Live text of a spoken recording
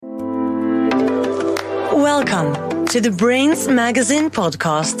Welcome to the Brainz magazine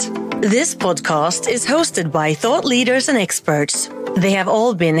podcast. This podcast is hosted by thought leaders and experts. They have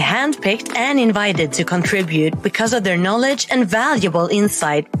all been handpicked and invited to contribute because of their knowledge and valuable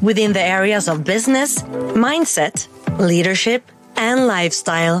insight within the areas of business, mindset, leadership, and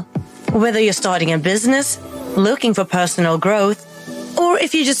lifestyle. Whether you're starting a business, looking for personal growth, or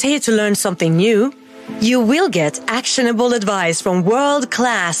if you're just here to learn something new, you will get actionable advice from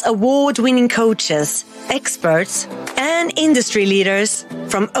world-class award-winning coaches, experts, and industry leaders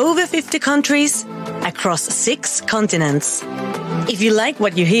from over 50 countries across 6 continents. If you like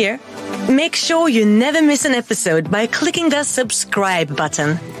what you hear, make sure you never miss an episode by clicking the subscribe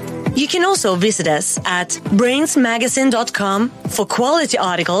button. You can also visit us at brainzmagazine.com for quality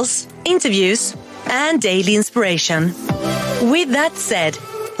articles, interviews, and daily inspiration. With that said,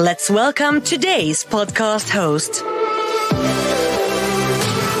 let's welcome today's podcast host.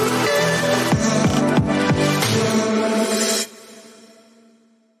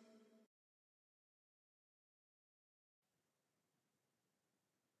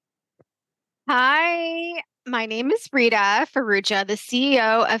 Hi, my name is Rita Farrugia, the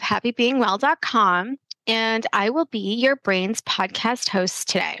CEO of happybeingwell.com, and I will be your Brainz podcast host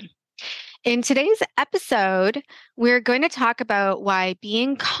today. In today's episode, we're going to talk about why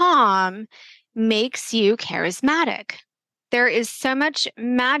being calm makes you charismatic. There is so much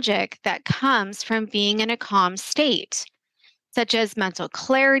magic that comes from being in a calm state, such as mental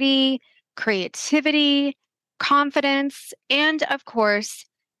clarity, creativity, confidence, and of course,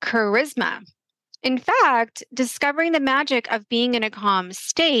 charisma. In fact, discovering the magic of being in a calm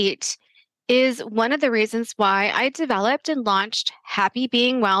state is one of the reasons why I developed and launched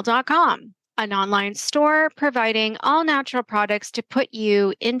happybeingwell.com, an online store providing all natural products to put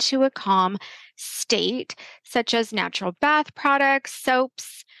you into a calm state, such as natural bath products,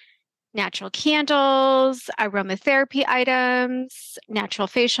 soaps, natural candles, aromatherapy items, natural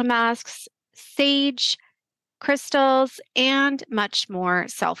facial masks, sage, crystals, and much more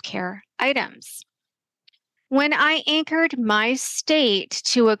self-care items. When I anchored my state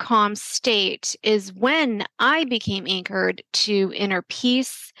to a calm state is when I became anchored to inner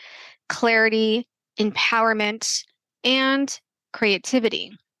peace, clarity, empowerment, and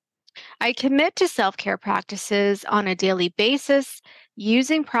creativity. I commit to self-care practices on a daily basis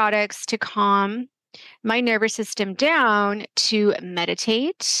using products to calm my nervous system down to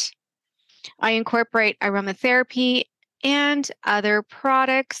meditate. I incorporate aromatherapy and other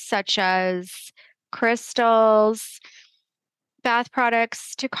products such as crystals, bath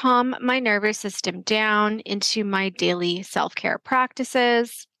products to calm my nervous system down into my daily self-care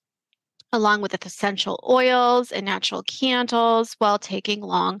practices, along with essential oils and natural candles while taking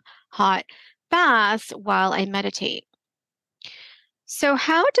long, hot baths while I meditate. So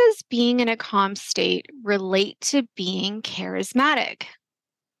how does being in a calm state relate to being charismatic?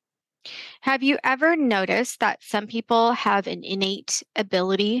 Have you ever noticed that some people have an innate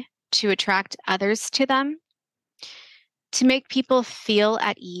ability to attract others to them, to make people feel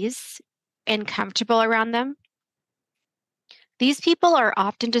at ease and comfortable around them? These people are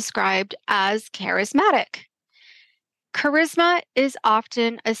often described as charismatic. Charisma is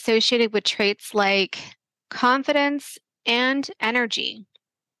often associated with traits like confidence and energy.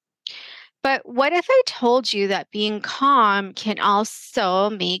 But what if I told you that being calm can also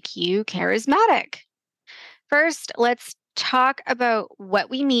make you charismatic? First, let's talk about what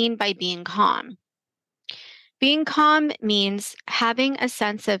we mean by being calm. Being calm means having a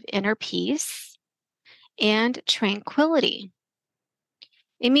sense of inner peace and tranquility.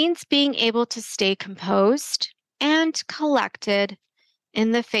 It means being able to stay composed and collected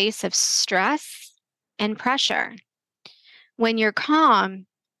in the face of stress and pressure. When you're calm,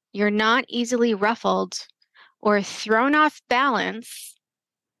 you're not easily ruffled or thrown off balance.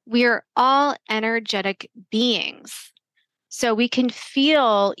 We are all energetic beings, so we can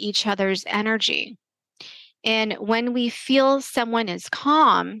feel each other's energy. And when we feel someone is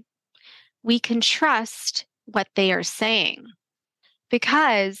calm, we can trust what they are saying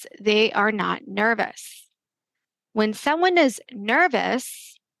because they are not nervous. When someone is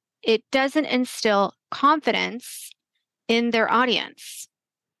nervous, it doesn't instill confidence in their audience.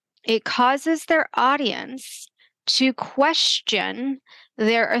 It causes their audience to question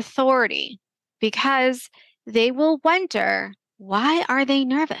their authority because they will wonder, why are they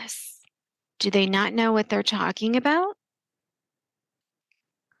nervous? Do they not know what they're talking about?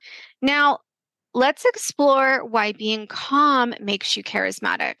 Now, let's explore why being calm makes you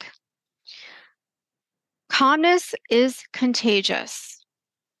charismatic. Calmness is contagious.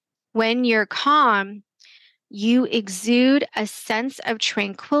 When you're calm, you exude a sense of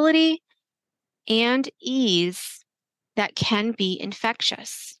tranquility and ease that can be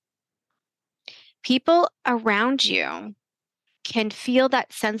infectious. People around you can feel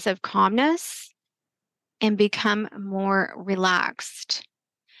that sense of calmness and become more relaxed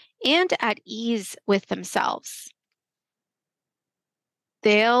and at ease with themselves.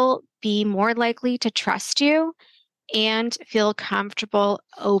 They'll be more likely to trust you and feel comfortable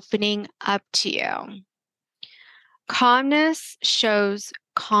opening up to you. Calmness shows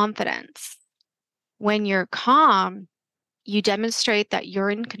confidence. When you're calm, you demonstrate that you're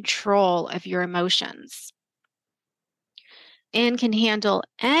in control of your emotions and can handle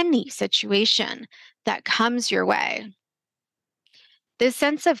any situation that comes your way. This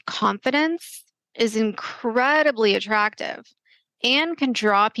sense of confidence is incredibly attractive and can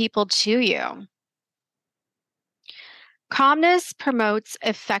draw people to you. Calmness promotes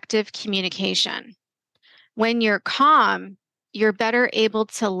effective communication. When you're calm, you're better able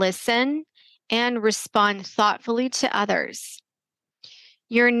to listen and respond thoughtfully to others.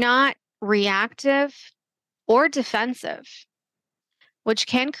 You're not reactive or defensive, which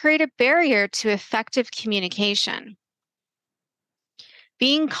can create a barrier to effective communication.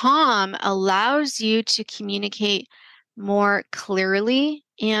 Being calm allows you to communicate more clearly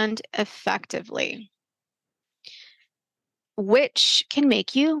and effectively, which can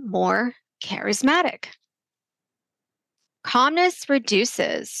make you more charismatic. Calmness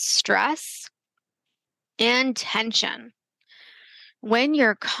reduces stress and tension. When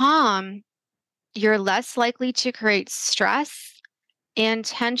you're calm, you're less likely to create stress and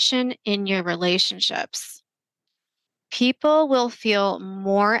tension in your relationships. People will feel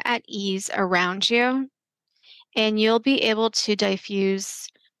more at ease around you, and you'll be able to diffuse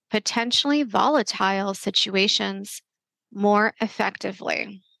potentially volatile situations more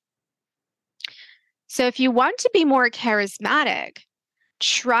effectively. So, if you want to be more charismatic,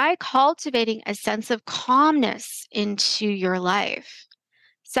 try cultivating a sense of calmness into your life.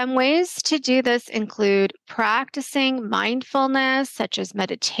 Some ways to do this include practicing mindfulness, such as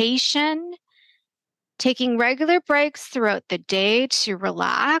meditation, taking regular breaks throughout the day to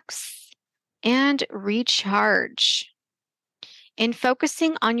relax and recharge, and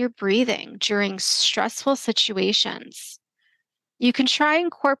focusing on your breathing during stressful situations. You can try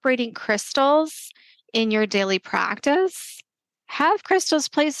incorporating crystals in your daily practice. Have crystals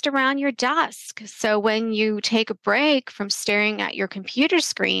placed around your desk so when you take a break from staring at your computer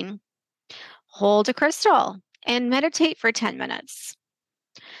screen, hold a crystal and meditate for 10 minutes.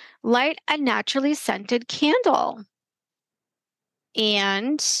 Light a naturally scented candle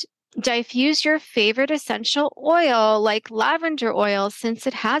and diffuse your favorite essential oil like lavender oil since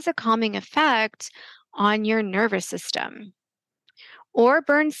it has a calming effect on your nervous system. Or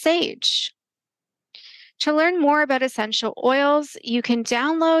burn sage. To learn more about essential oils, you can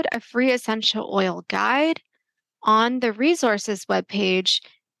download a free essential oil guide on the resources webpage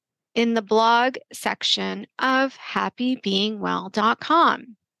in the blog section of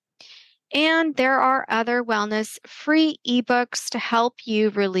happybeingwell.com. And there are other wellness free ebooks to help you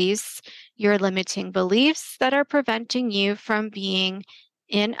release your limiting beliefs that are preventing you from being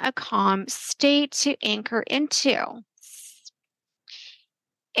in a calm state to anchor into.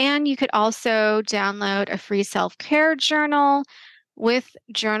 And you could also download a free self-care journal with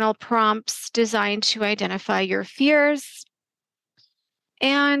journal prompts designed to identify your fears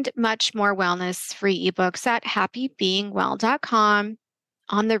and much more wellness-free ebooks at happybeingwell.com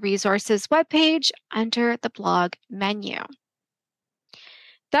on the resources webpage under the blog menu.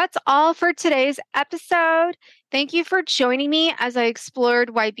 That's all for today's episode. Thank you for joining me as I explored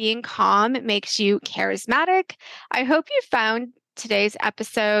why being calm makes you charismatic. I hope you found today's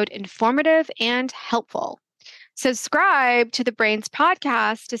episode informative and helpful. Subscribe to the Brainz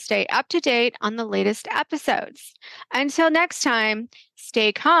podcast to stay up to date on the latest episodes. Until next time,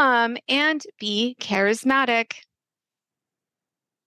 stay calm and be charismatic.